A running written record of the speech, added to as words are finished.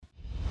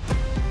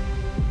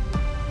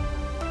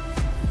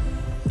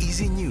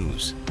Easy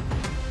News.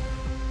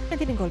 Με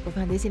την Νικόλ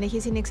Ποφαντή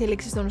συνεχίζει η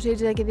εξέλιξη στον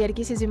ΣΥΡΙΖΑ και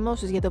διαρκείς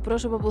ζυμώσεις για το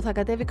πρόσωπο που θα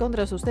κατέβει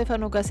κόντρα στο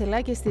Στέφανο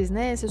Κασελάκη στις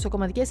νέες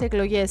εσωκομματικές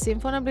εκλογές.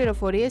 Σύμφωνα με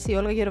πληροφορίες, η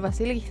Όλγα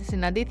Γεροβασίλη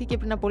συναντήθηκε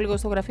πριν από λίγο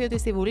στο γραφείο της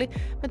στη Βουλή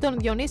με τον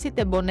Διονύση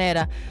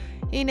Τεμπονέρα.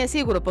 Είναι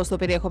σίγουρο πως το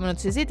περιεχόμενο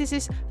της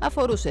συζήτησης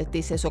αφορούσε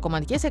τις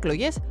εσωκομματικές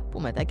εκλογές που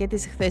μετά και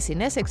τις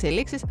χθεσινές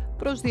εξελίξεις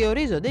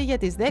προσδιορίζονται για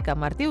τις 10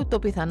 Μαρτίου το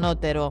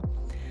πιθανότερο.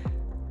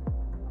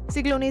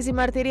 Συγκλονίζει η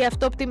μαρτυρία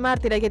αυτόπτη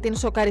μάρτυρα για την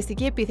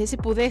σοκαριστική επίθεση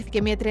που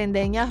δέχθηκε μια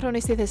 39χρονη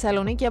στη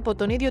Θεσσαλονίκη από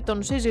τον ίδιο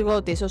τον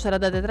σύζυγό της. Ο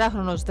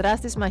 44χρονος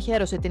δράστης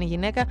μαχαίρωσε την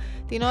γυναίκα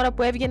την ώρα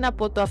που έβγαινε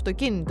από το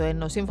αυτοκίνητο,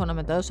 ενώ σύμφωνα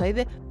με τα όσα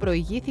είδε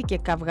προηγήθηκε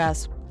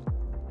καυγάς.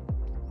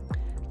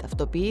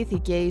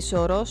 Ταυτοποιήθηκε η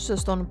σωρός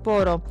στον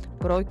πόρο.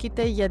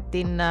 Πρόκειται για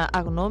την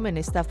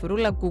αγνοούμενη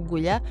Σταυρούλα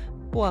Κουγκουλιά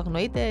που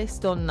αγνοείται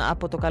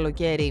από το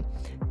καλοκαίρι.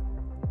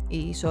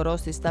 Η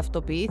σωρός της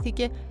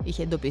ταυτοποιήθηκε,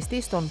 είχε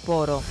εντοπιστεί στον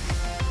πόρο.